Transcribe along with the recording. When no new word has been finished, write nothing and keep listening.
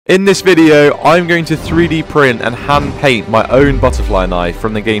In this video, I'm going to 3D print and hand paint my own butterfly knife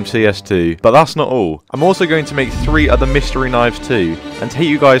from the game CS2, but that's not all. I'm also going to make 3 other mystery knives too, and take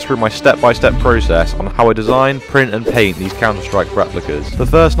you guys through my step-by-step process on how I design, print and paint these Counter-Strike replicas. The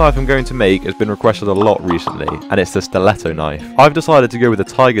first knife I'm going to make has been requested a lot recently, and it's the stiletto knife. I've decided to go with a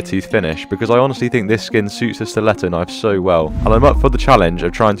tiger tooth finish because I honestly think this skin suits the stiletto knife so well, and I'm up for the challenge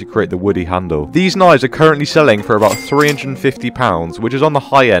of trying to create the woody handle. These knives are currently selling for about £350, which is on the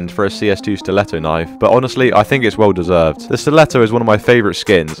high end for a CS2 stiletto knife, but honestly I think it's well deserved. The stiletto is one of my favourite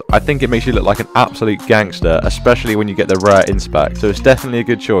skins. I think it makes you look like an absolute gangster, especially when you get the rare inspec, so it's definitely a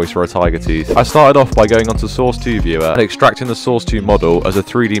good choice for a tiger tooth. I started off by going onto Source 2 viewer and extracting the Source 2 model as a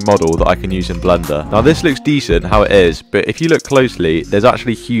 3D model that I can use in Blender. Now this looks decent how it is, but if you look closely there's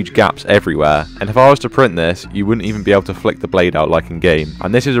actually huge gaps everywhere, and if I was to print this you wouldn't even be able to flick the blade out like in game,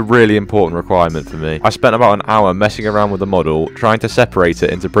 and this is a really important requirement for me. I spent about an hour messing around with the model trying to separate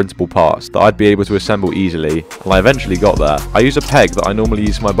it into printable parts that I'd be able to assemble easily, and I eventually got there. I use a peg that I normally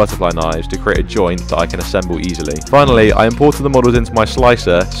use for my butterfly knives to create a joint that I can assemble easily. Finally, I imported the models into my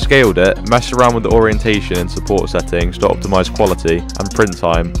slicer, scaled it, messed around with the orientation and support settings to optimize quality and print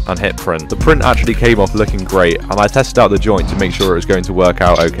time, and hit print. The print actually came off looking great, and I tested out the joint to make sure it was going to work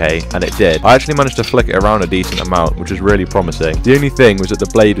out okay, and it did. I actually managed to flick it around a decent amount, which was really promising. The only thing was that the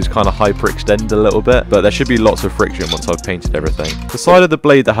blade was kind of hyperextended a little bit, but there should be lots of friction once I've painted everything. The side of the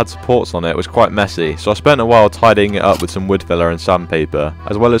blade that had supports on it was quite messy, so I spent a while tidying it up with some wood filler and sandpaper,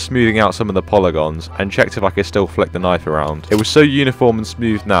 as well as smoothing out some of the polygons, and checked if I could still flick the knife around. It was so uniform and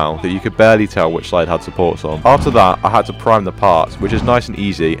smooth now that you could barely tell which side had supports on. After that, I had to prime the parts, which is nice and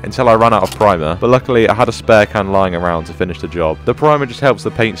easy until I ran out of primer, but luckily I had a spare can lying around to finish the job. The primer just helps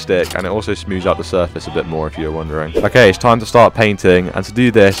the paint stick, and it also smooths out the surface a bit more if you're wondering. Okay, it's time to start painting, and to do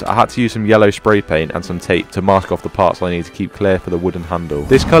this I had to use some yellow spray paint and some tape to mask off the parts I need to keep clear for the wooden handle.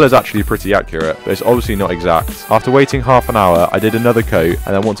 This colour is actually pretty accurate, but it's obviously not exact. After waiting half an hour, I did another coat,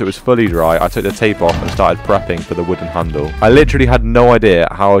 and then once it was fully dry, I took the tape off and started prepping for the wooden handle. I literally had no idea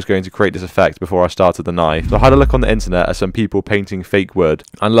how I was going to create this effect before I started the knife, so I had a look on the internet at some people painting fake wood,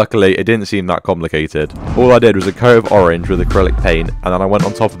 and luckily it didn't seem that complicated. All I did was a coat of orange with acrylic paint, and then I went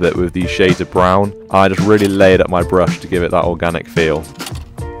on top of it with these shades of brown, and I just really layered up my brush to give it that organic feel.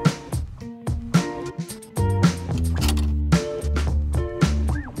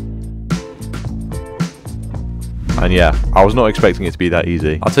 And yeah, I was not expecting it to be that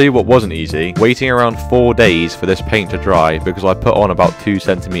easy. I'll tell you what wasn't easy: waiting around 4 days for this paint to dry because I put on about 2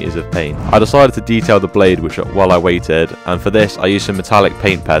 centimeters of paint. I decided to detail the blade while I waited, and for this I used some metallic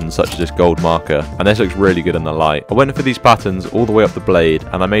paint pens such as this gold marker, and this looks really good in the light. I went for these patterns all the way up the blade,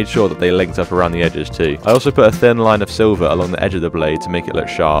 and I made sure that they linked up around the edges too. I also put a thin line of silver along the edge of the blade to make it look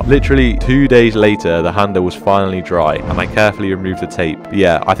sharp. Literally 2 days later the handle was finally dry, and I carefully removed the tape. But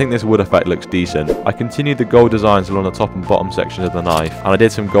yeah, I think this wood effect looks decent. I continued the gold designs along the top and bottom sections of the knife, and I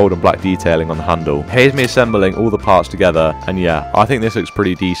did some gold and black detailing on the handle. Here's me assembling all the parts together, and yeah, I think this looks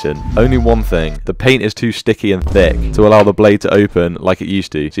pretty decent. Only one thing: the paint is too sticky and thick to allow the blade to open like it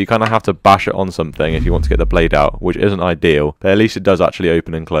used to, so you kind of have to bash it on something if you want to get the blade out, which isn't ideal, but at least it does actually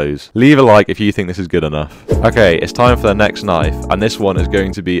open and close. Leave a like if you think this is good enough. Okay, it's time for the next knife, and this one is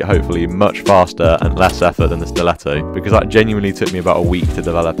going to be hopefully much faster and less effort than the stiletto, because that genuinely took me about a week to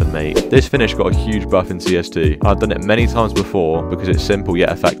develop and make. This finish got a huge buff in CS2. I've done it many times before because it's simple yet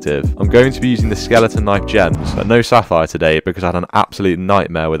effective. I'm going to be using the skeleton knife gems, but no sapphire today because I had an absolute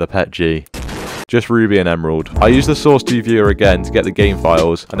nightmare with a pet G. Just ruby and emerald. I used the Source 2 viewer again to get the game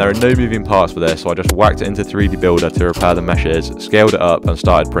files, and there are no moving parts for this, so I just whacked it into 3D Builder to repair the meshes, scaled it up and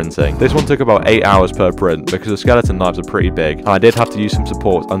started printing. This one took about 8 hours per print because the skeleton knives are pretty big, and I did have to use some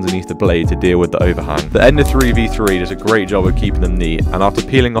support underneath the blade to deal with the overhang. The Ender 3v3 does a great job of keeping them neat, and after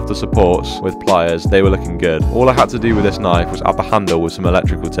peeling off the supports with pliers, they were looking good. All I had to do with this knife was add the handle with some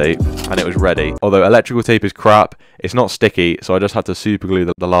electrical tape, and it was ready. Although electrical tape is crap, it's not sticky, so I just had to super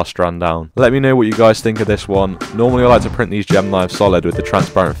glue the last strand down. Let me know what you guys think of this one. Normally I like to print these gem knives solid with the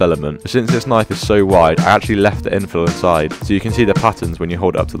transparent filament, but since this knife is so wide, I actually left the infill inside, so you can see the patterns when you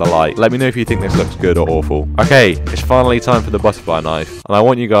hold it up to the light. Let me know if you think this looks good or awful. Okay, it's finally time for the butterfly knife, and I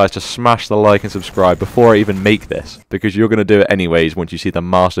want you guys to smash the like and subscribe before I even make this, because you're going to do it anyways once you see the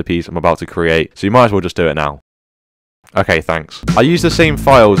masterpiece I'm about to create, so you might as well just do it now. Okay, thanks. I used the same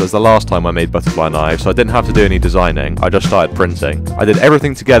files as the last time I made butterfly knives, so I didn't have to do any designing. I just started printing. I did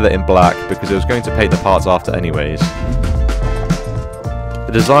everything together in black because I was going to paint the parts after anyways.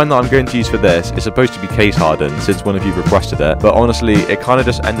 The design that I'm going to use for this is supposed to be case hardened since one of you requested it, but honestly it kind of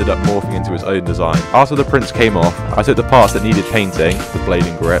just ended up morphing into its own design. After the prints came off, I took the parts that needed painting, the blade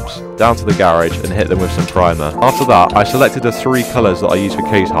and grips, down to the garage and hit them with some primer. After that, I selected the 3 colours that I use for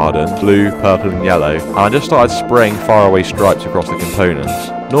case harden, blue, purple and yellow, and I just started spraying faraway stripes across the components.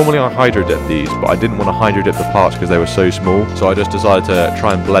 Normally I hydrodip these, but I didn't want to hydrodip the parts because they were so small, so I just decided to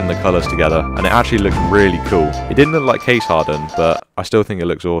try and blend the colours together, and it actually looked really cool. It didn't look like case hardened, but I still think it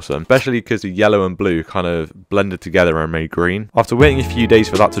looks awesome, especially because the yellow and blue kind of blended together and made green. After waiting a few days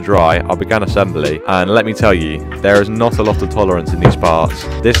for that to dry, I began assembly, and let me tell you, there is not a lot of tolerance in these parts.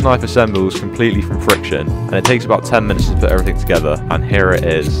 This knife assembles completely from friction, and it takes about 10 minutes to put everything together, and here it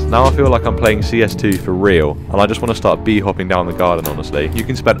is. Now I feel like I'm playing CS2 for real, and I just want to start bee hopping down the garden, honestly. You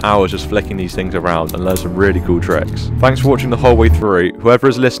can spend hours just flicking these things around and learn some really cool tricks. Thanks for watching the whole way through. Whoever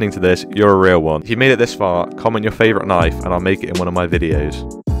is listening to this, you're a real one. If you made it this far, comment your favourite knife and I'll make it in one of my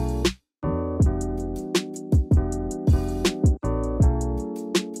videos.